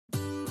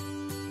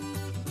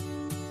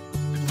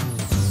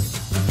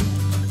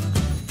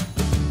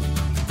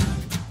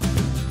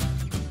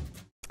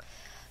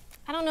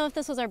don't know if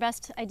this was our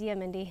best idea,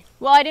 Mindy.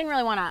 Well, I didn't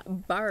really want to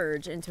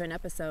barge into an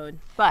episode,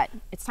 but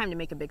it's time to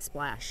make a big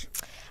splash.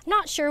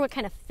 Not sure what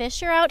kind of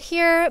fish are out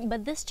here,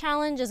 but this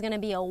challenge is going to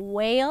be a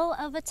whale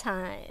of a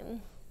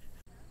time.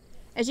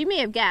 As you may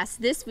have guessed,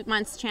 this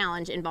month's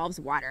challenge involves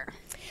water.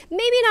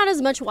 Maybe not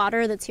as much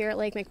water that's here at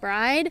Lake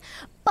McBride,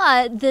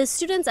 but the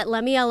students at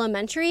Lemme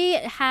Elementary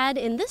had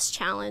in this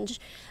challenge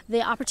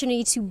the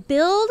opportunity to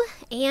build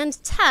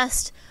and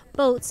test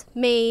boats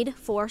made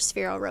for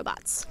Sphero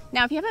robots.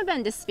 Now, if you haven't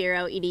been to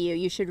Sphero EDU,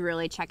 you should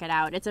really check it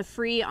out. It's a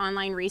free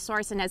online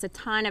resource and has a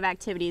ton of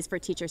activities for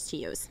teachers to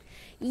use.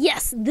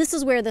 Yes, this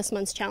is where this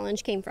month's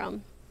challenge came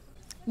from.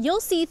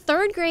 You'll see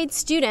third grade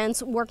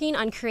students working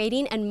on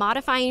creating and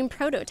modifying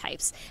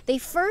prototypes. They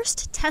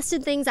first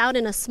tested things out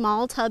in a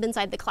small tub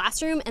inside the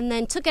classroom and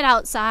then took it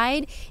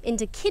outside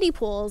into kiddie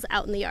pools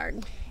out in the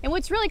yard. And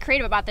what's really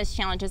creative about this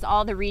challenge is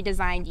all the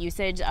redesigned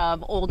usage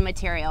of old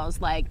materials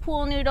like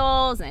pool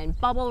noodles and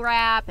bubble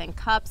wrap and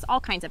cups, all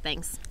kinds of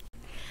things.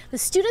 The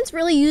students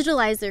really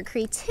utilized their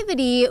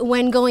creativity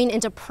when going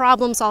into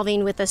problem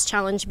solving with this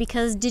challenge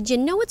because did you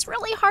know it's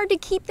really hard to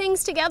keep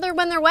things together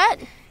when they're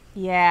wet?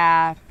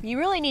 Yeah, you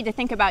really need to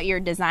think about your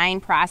design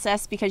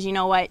process because you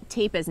know what?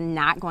 Tape is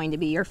not going to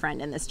be your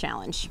friend in this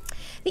challenge.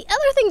 The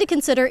other thing to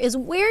consider is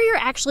where you're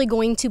actually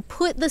going to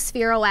put the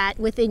Sphero at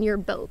within your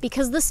boat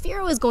because the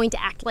Sphero is going to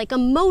act like a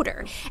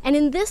motor. And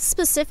in this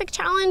specific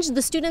challenge,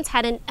 the students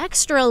had an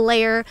extra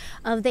layer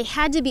of they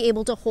had to be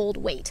able to hold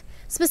weight.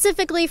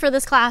 Specifically for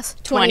this class,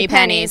 20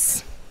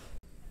 pennies.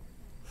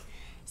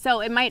 So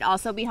it might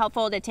also be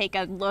helpful to take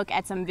a look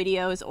at some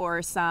videos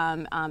or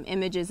some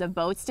images of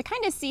boats to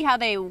kind of see how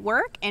they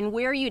work and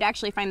where you'd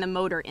actually find the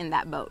motor in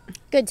that boat.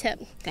 Good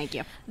tip. Thank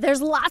you. There's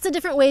lots of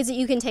different ways that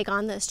you can take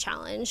on this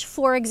challenge.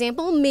 For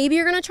example, maybe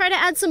you're going to try to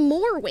add some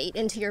more weight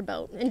into your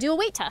boat and do a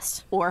weight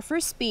test. Or for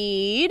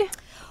speed.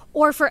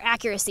 Or for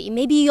accuracy.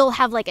 Maybe you'll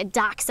have like a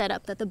dock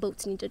setup that the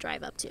boats need to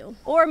drive up to.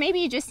 Or maybe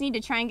you just need to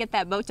try and get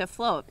that boat to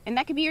float, and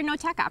that could be your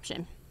no-tech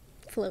option.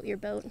 Float your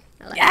boat.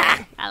 I like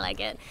it. I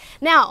like it.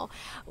 Now,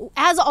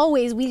 as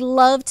always, we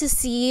love to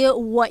see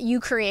what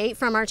you create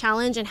from our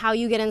challenge and how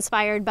you get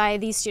inspired by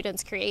these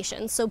students'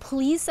 creations. So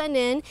please send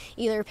in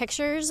either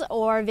pictures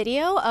or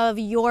video of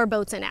your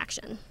boats in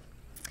action.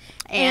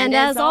 And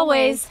as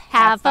always,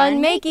 have fun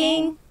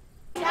making.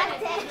 Building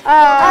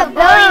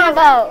a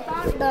boat.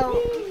 A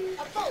boat.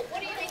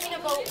 What are you making a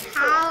boat for?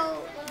 How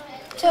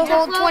to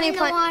hold 20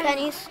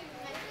 pennies.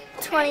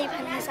 20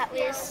 pennies at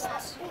least.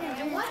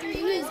 And what are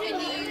you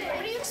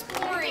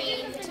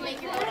exploring to make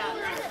your boat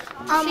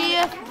out? See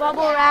if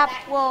bubble wrap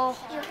will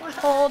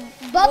hold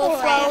bubble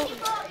wrap.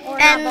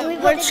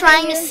 And we're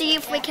trying to see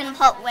if we can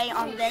put weight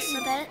on this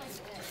a bit.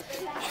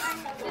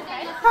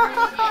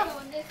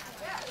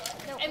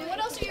 And what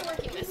else are you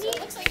working with? So it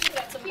looks like you've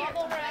got some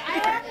bubble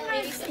wrap,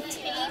 maybe some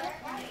tape.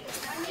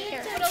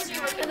 Here, what else are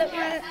you working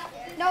with?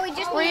 No,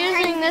 we're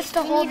using this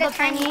to hold the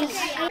pennies.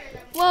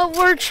 Well,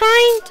 we're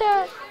trying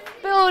to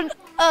build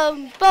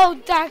a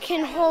boat that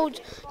can hold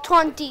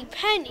 20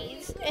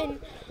 pennies and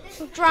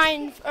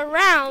drive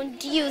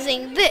around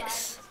using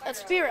this, a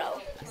Sphero.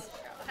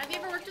 Have you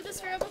ever worked with a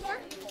Sphero before?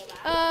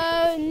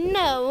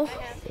 No.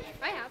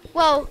 I have.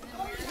 Well,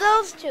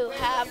 those two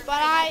have,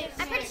 but I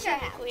pretty sure I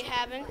have. we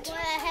haven't. Well,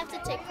 I have to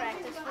take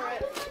practice for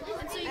it.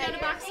 And so you got a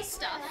box of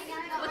stuff.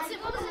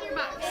 What was in your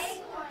box?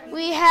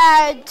 We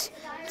had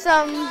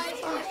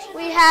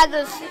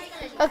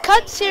a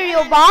cut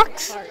cereal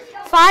box,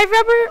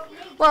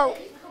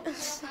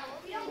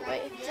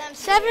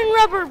 7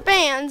 rubber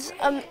bands,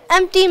 an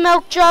empty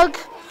milk jug,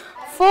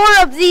 4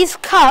 of these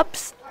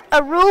cups,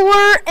 a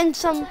ruler, and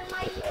some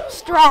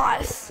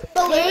straws.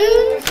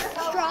 Balloons,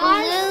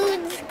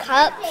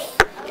 cups,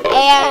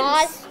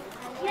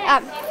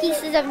 and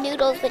pieces of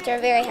noodles, which are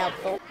very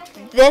helpful.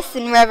 This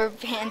and rubber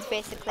bands,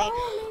 basically.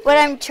 What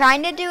I'm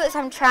trying to do is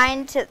I'm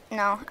trying to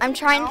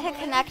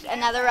connect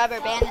another rubber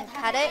band and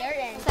cut it.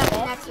 So that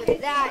connects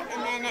with that,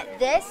 and then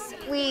this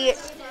we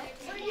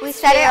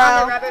set it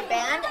on the rubber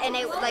band, and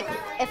it would, like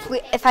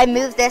if I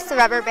move this, the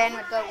rubber band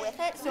would go with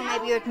it. So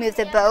maybe it would move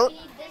the boat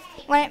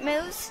when it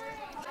moves.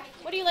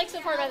 What do you like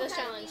so far about this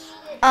challenge?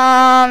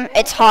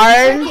 It's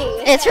hard.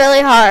 It's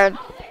really hard.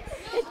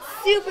 It's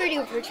super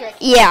duper tricky.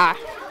 Yeah.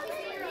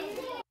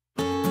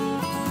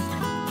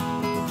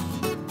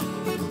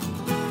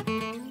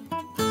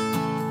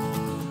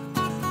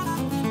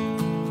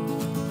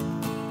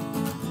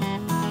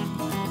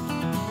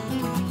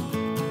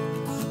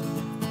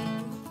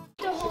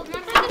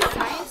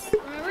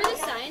 Remember the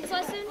science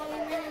lesson?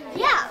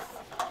 Yeah.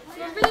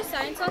 Remember the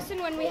science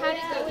lesson when we had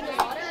it go in the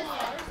water?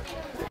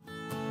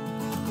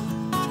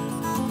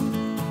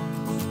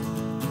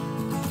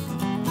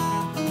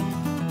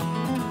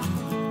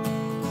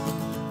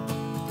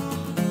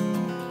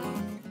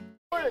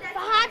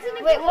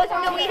 Wait,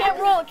 no, we can't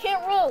roll.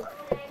 Can't roll.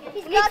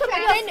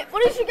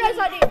 What is your guys'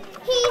 idea?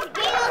 He's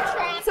gill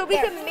trapped. So we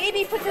can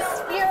maybe put the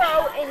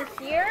Sphero in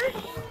here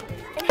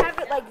and have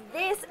it like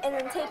this, and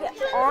then tape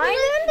it on.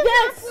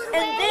 Yes.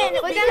 And then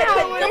we can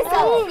put this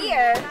up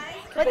here.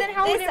 But then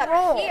how would it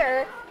roll?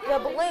 Here, the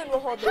balloon will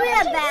hold the. Look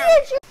at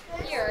that.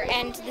 here,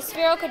 and the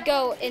Sphero could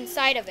go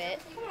inside of it,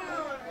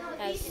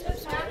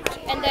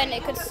 and then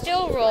it could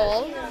still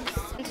roll.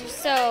 And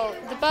so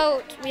the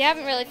boat, we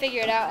haven't really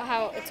figured out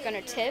how it's going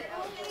to tip.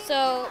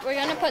 So we're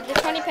going to put the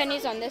 20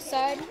 pennies on this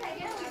side,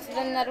 so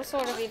then that'll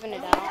sort of even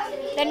it out.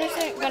 Then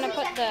we're going to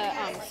put the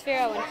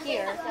Sphero in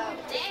here,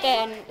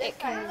 then it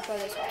can go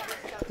this way.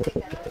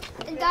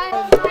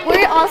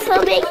 We're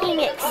also making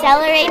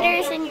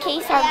accelerators in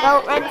case our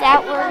boat runs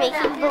out. We're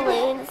making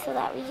balloons so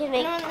that we can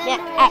make the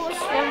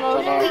extra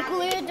motor. We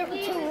glued the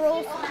 2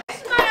 rules.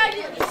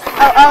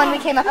 Oh, and we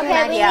came up with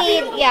an idea.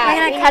 We're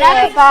going to cut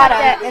out the bottom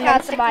and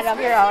then stick the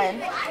Sphero in.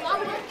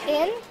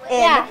 In?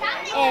 Yeah,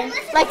 in.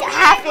 Like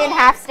half in,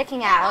 half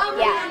sticking out.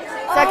 Yeah.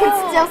 So it can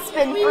still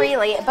spin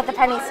freely, but the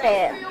pennies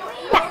stay in.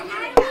 Yeah.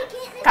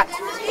 Cut.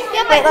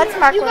 Yeah, wait, let's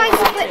mark you where guys,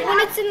 we want but to. when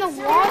it's in the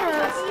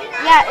water.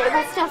 Yeah, it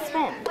will still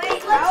spin.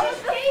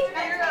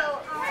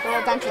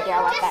 Well done,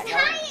 Tadeo. Let that go.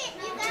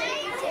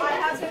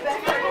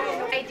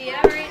 Idea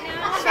right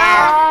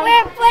now?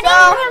 We're putting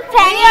the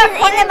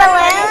pennies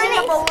in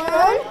the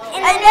balloon.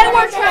 And then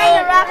we're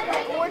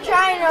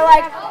trying to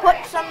like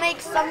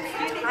make some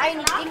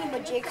tiny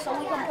thingamajig so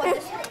we can put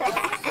this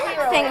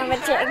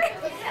Thingamajig.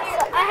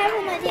 So I have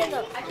an idea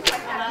though.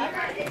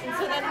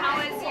 So then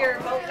how is your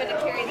boat going to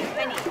carry the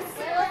pennies?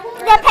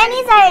 The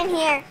pennies are in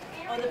here.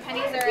 Oh, the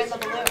pennies are in the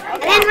balloon.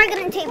 And then we're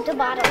gonna tape the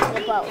bottom of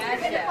the boat.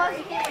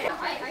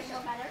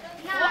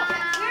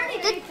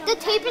 The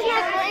tape is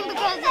not going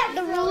because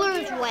the ruler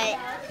is wet.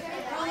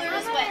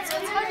 So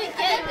it's hard to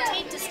get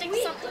tape to stick to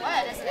something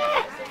wet, isn't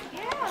it?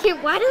 Here,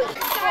 why don't?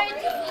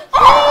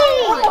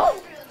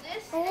 Oh!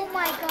 Oh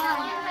my God!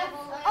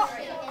 Oh!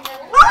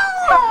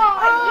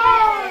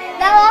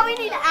 Now all we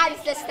need to add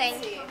is this thing,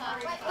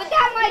 but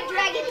that might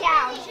drag it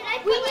down.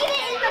 We need it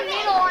in the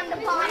middle on the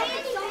bottom.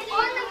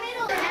 On the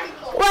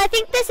middle. Well, I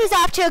think this is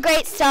off to a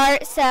great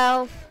start,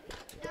 so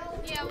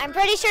I'm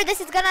pretty sure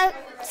this is gonna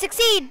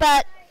succeed,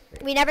 but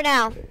we never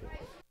know.